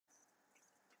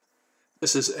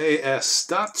This is AS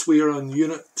Stats. We are on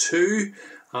Unit 2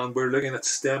 and we're looking at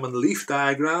stem and leaf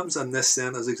diagrams, and this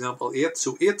then is example 8.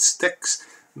 So 8 sticks,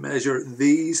 measure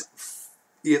these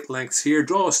 8 lengths here,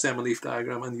 draw a stem and leaf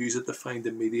diagram and use it to find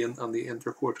the median and the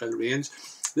interquartile range.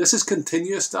 This is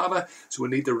continuous data, so we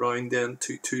need to round in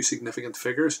to 2 significant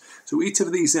figures. So each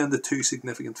of these then the 2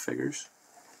 significant figures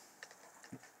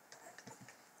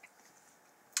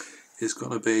is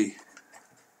going to be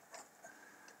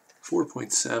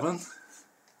 4.7,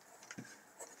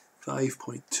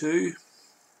 5.2,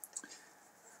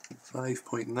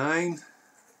 5.9,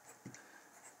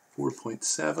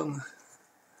 4.7,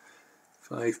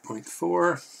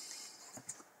 5.4,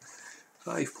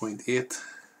 5.8,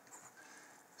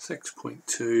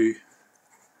 6.2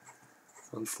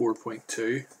 and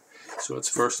 4.2. So let's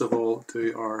first of all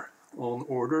do our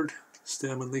unordered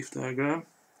stem and leaf diagram.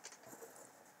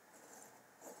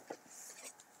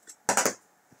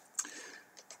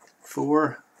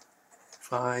 Four,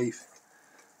 5,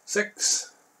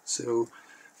 6, so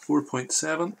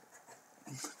 4.7,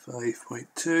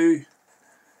 5.2,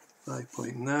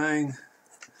 5.9,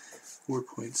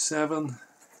 4.7,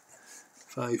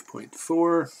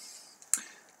 5.4,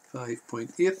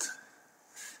 5.8,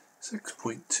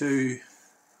 6.2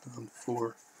 and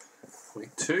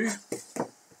 4.2.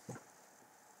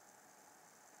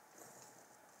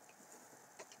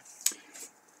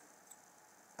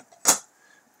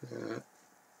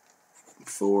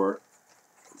 4,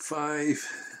 5,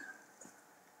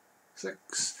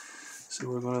 6. So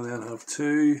we're going to then have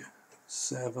 2,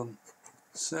 7,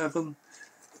 7,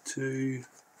 2,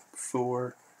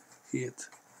 4, 8,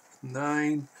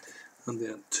 9, and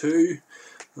then 2.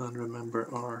 And remember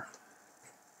our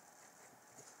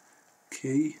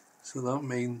key. So that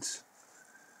means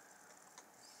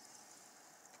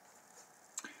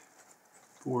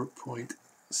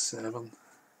 4.7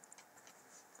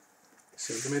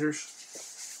 centimeters.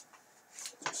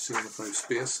 Just seeing if I have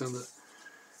space in it.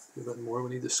 Do a bit more. We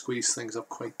need to squeeze things up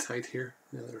quite tight here.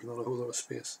 Yeah, there's not a whole lot of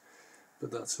space,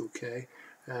 but that's okay.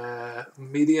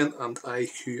 Median and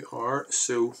IQR.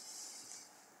 So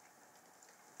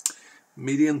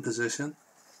median position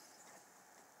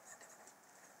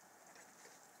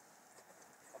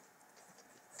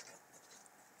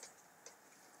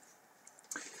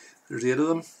there's 8 of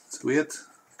them. So 8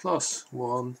 plus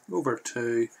 1 over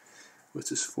 2,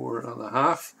 which is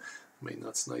 4.5. I mean,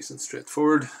 that's nice and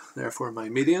straightforward. Therefore, my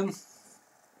median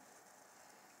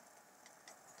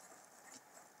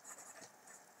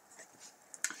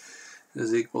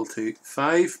is equal to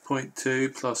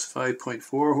 5.2 plus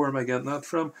 5.4. Where am I getting that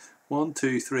from? 1,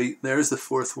 2, 3. There's the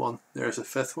 4th one. There's the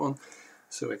 5th one.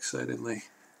 So excitedly,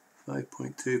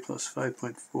 5.2 plus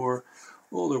 5.4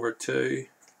 all over 2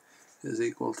 is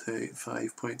equal to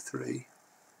 5.3.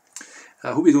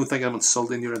 I hope you don't think I'm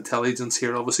insulting your intelligence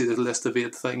here. Obviously there's a list of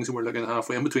 8 things and we're looking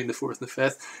halfway in between the 4th and the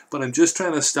 5th, but I'm just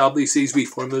trying to establish these wee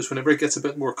formulas. Whenever it gets a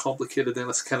bit more complicated, then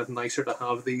it's kind of nicer to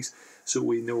have these so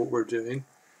we know what we're doing.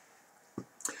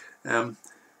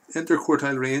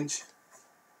 Interquartile range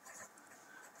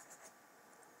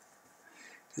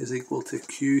is equal to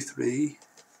Q3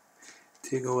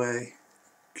 take away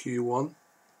Q1.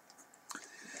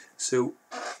 So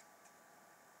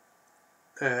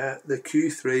the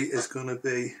Q3 is going to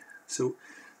be, so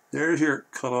there's your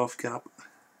cutoff gap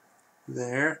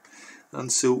there,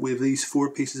 and so we have these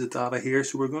 4 pieces of data here,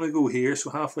 so we're going to go here,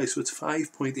 so halfway, so it's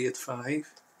 5.85,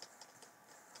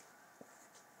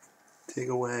 take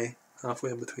away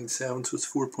halfway in between 7, so it's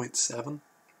 4.7,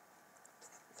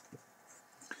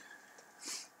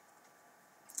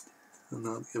 and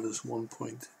that gives us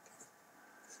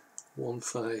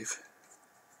 1.15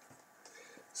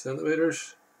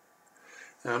 centimeters.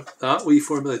 That wee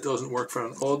formula doesn't work for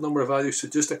an odd number of values, so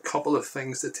just a couple of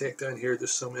things to take down here,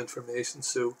 just some information.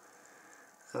 So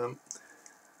the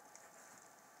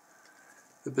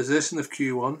position of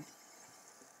Q1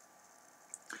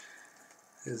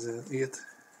 is 8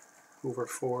 over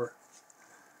 4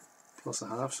 plus a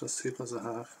half, so that's 2 plus a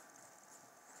half,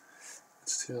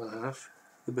 it's 2.5.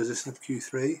 The position of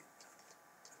Q3,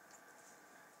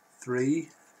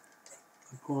 3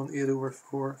 upon 8 over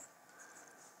 4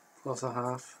 plus a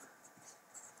half,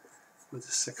 which is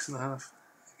 6.5.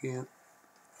 Again,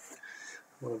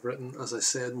 what I've written, as I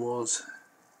said, was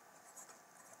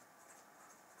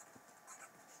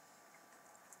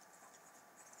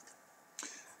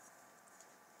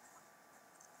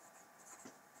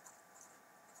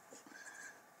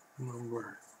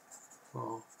number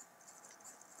of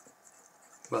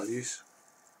values.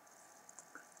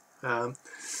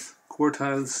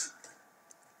 Quartiles,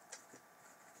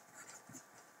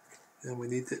 then we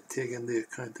need to take into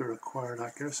account the required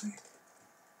accuracy.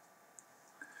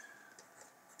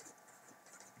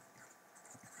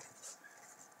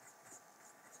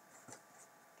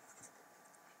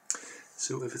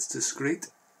 So if it's discrete,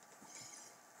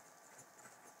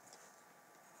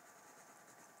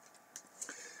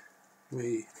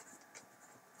 we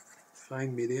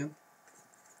find median,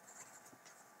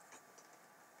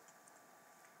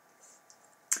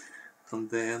 and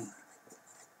then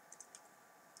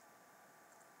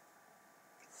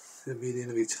the median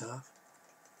of each half.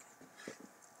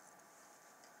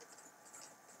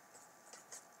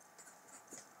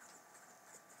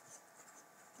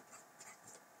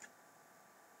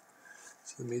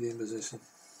 So the median position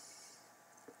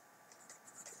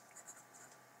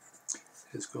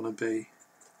is going to be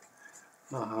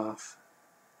a half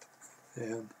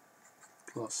n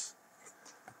plus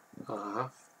a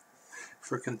half.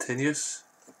 For continuous,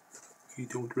 you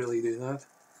don't really do that.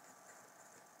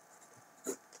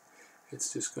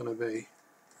 It's just going to be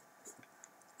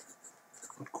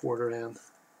a quarter n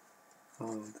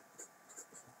and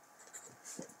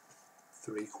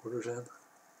 3/4 n.